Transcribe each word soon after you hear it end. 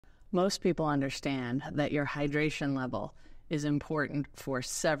Most people understand that your hydration level is important for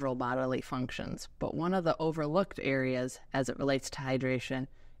several bodily functions, but one of the overlooked areas as it relates to hydration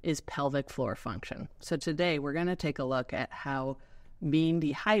is pelvic floor function. So today we're going to take a look at how being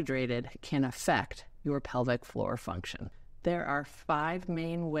dehydrated can affect your pelvic floor function. There are 5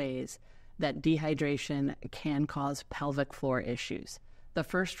 main ways that dehydration can cause pelvic floor issues. The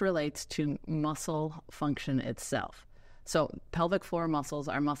first relates to muscle function itself. So pelvic floor muscles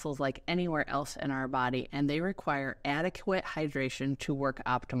are muscles like anywhere else in our body, and they require adequate hydration to work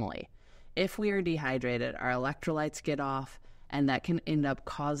optimally. If we are dehydrated, our electrolytes get off, and that can end up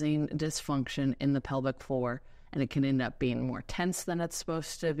causing dysfunction in the pelvic floor, and it can end up being more tense than it's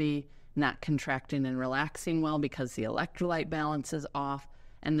supposed to be, not contracting and relaxing well because the electrolyte balance is off,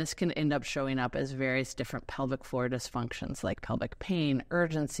 and this can end up showing up as various different pelvic floor dysfunctions like pelvic pain,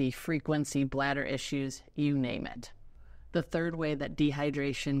 urgency, frequency, bladder issues, you name it. The third way that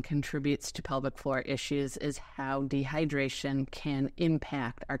dehydration contributes to pelvic floor issues is how dehydration can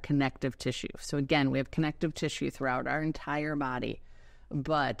impact our connective tissue. So again, we have connective tissue throughout our entire body,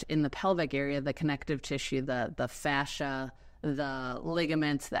 but in the pelvic area, the connective tissue, the fascia, the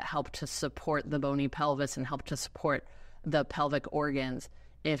ligaments that help to support the bony pelvis and help to support the pelvic organs,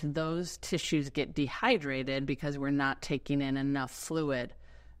 if those tissues get dehydrated because we're not taking in enough fluid,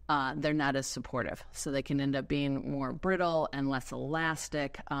 they're not as supportive. So they can end up being more brittle and less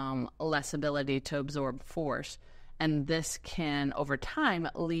elastic, less ability to absorb force. And this can, over time,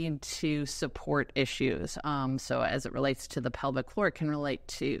 lead to support issues. So as it relates to the pelvic floor,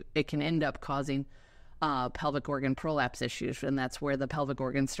 it can end up causing pelvic organ prolapse issues. And that's where the pelvic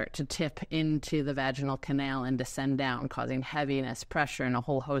organs start to tip into the vaginal canal and descend down, causing heaviness, pressure, and a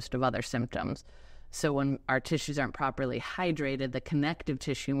whole host of other symptoms. So when our tissues aren't properly hydrated, the connective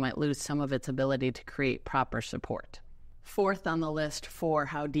tissue might lose some of its ability to create proper support. Fourth on the list for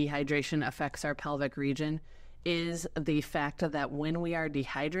how dehydration affects our pelvic region is the fact that when we are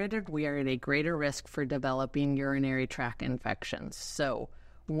dehydrated, we are at a greater risk for developing urinary tract infections. So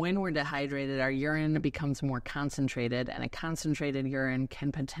when we're dehydrated, our urine becomes more concentrated, and a concentrated urine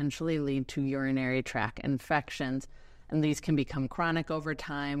can potentially lead to urinary tract infections. And these can become chronic over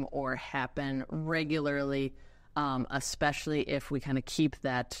time or happen regularly, especially if we kind of keep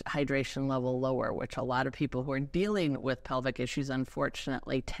that hydration level lower, which a lot of people who are dealing with pelvic issues,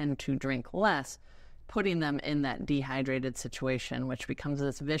 unfortunately, tend to drink less, putting them in that dehydrated situation, which becomes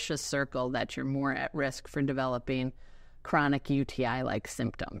this vicious circle that you're more at risk for developing chronic UTI-like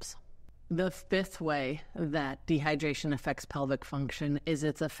symptoms. The fifth way that dehydration affects pelvic function is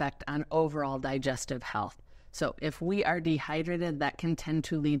its effect on overall digestive health. So if we are dehydrated, that can tend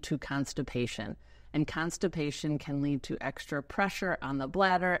to lead to constipation. And constipation can lead to extra pressure on the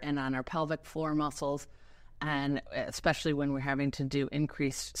bladder and on our pelvic floor muscles, and especially when we're having to do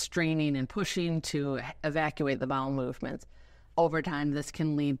increased straining and pushing to evacuate the bowel movements. Over time, this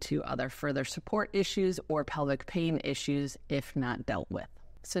can lead to other further support issues or pelvic pain issues if not dealt with.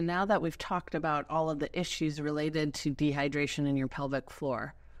 So now that we've talked about all of the issues related to dehydration in your pelvic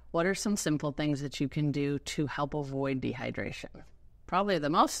floor, what are some simple things that you can do to help avoid dehydration? Probably the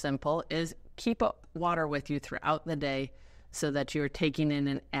most simple is keep water with you throughout the day so that you're taking in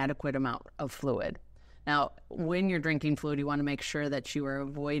an adequate amount of fluid. Now, when you're drinking fluid, you want to make sure that you are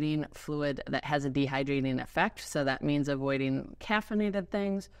avoiding fluid that has a dehydrating effect. So that means avoiding caffeinated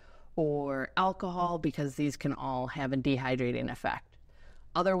things or alcohol, because these can all have a dehydrating effect.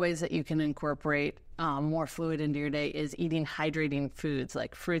 Other ways that you can incorporate more fluid into your day is eating hydrating foods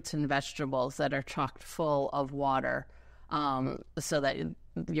like fruits and vegetables that are chock full of water, so that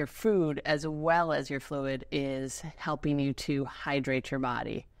your food as well as your fluid is helping you to hydrate your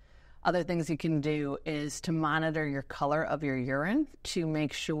body. Other things you can do is to monitor your color of your urine to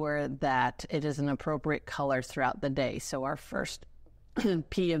make sure that it is an appropriate color throughout the day. So our first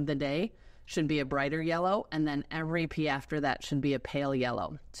pee of the day should be a brighter yellow, and then every pee after that should be a pale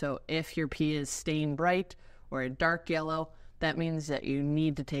yellow. So if your pee is staying bright or a dark yellow, that means that you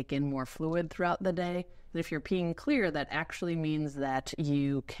need to take in more fluid throughout the day. And if you're peeing clear, that actually means that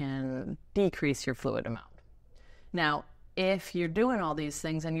you can decrease your fluid amount. Now, if you're doing all these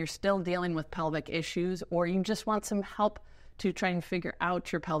things and you're still dealing with pelvic issues, or you just want some help to try and figure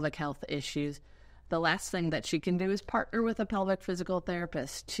out your pelvic health issues, the last thing that you can do is partner with a pelvic physical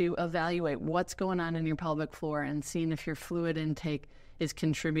therapist to evaluate what's going on in your pelvic floor and seeing if your fluid intake is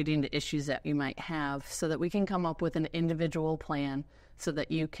contributing to issues that you might have, so that we can come up with an individual plan so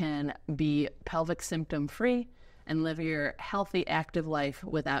that you can be pelvic symptom free and live your healthy, active life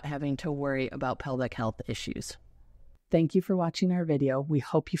without having to worry about pelvic health issues. Thank you for watching our video. We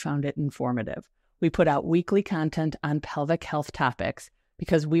hope you found it informative. We put out weekly content on pelvic health topics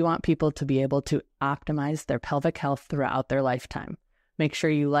because we want people to be able to optimize their pelvic health throughout their lifetime. Make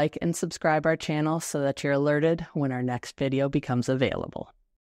sure you like and subscribe our channel so that you're alerted when our next video becomes available.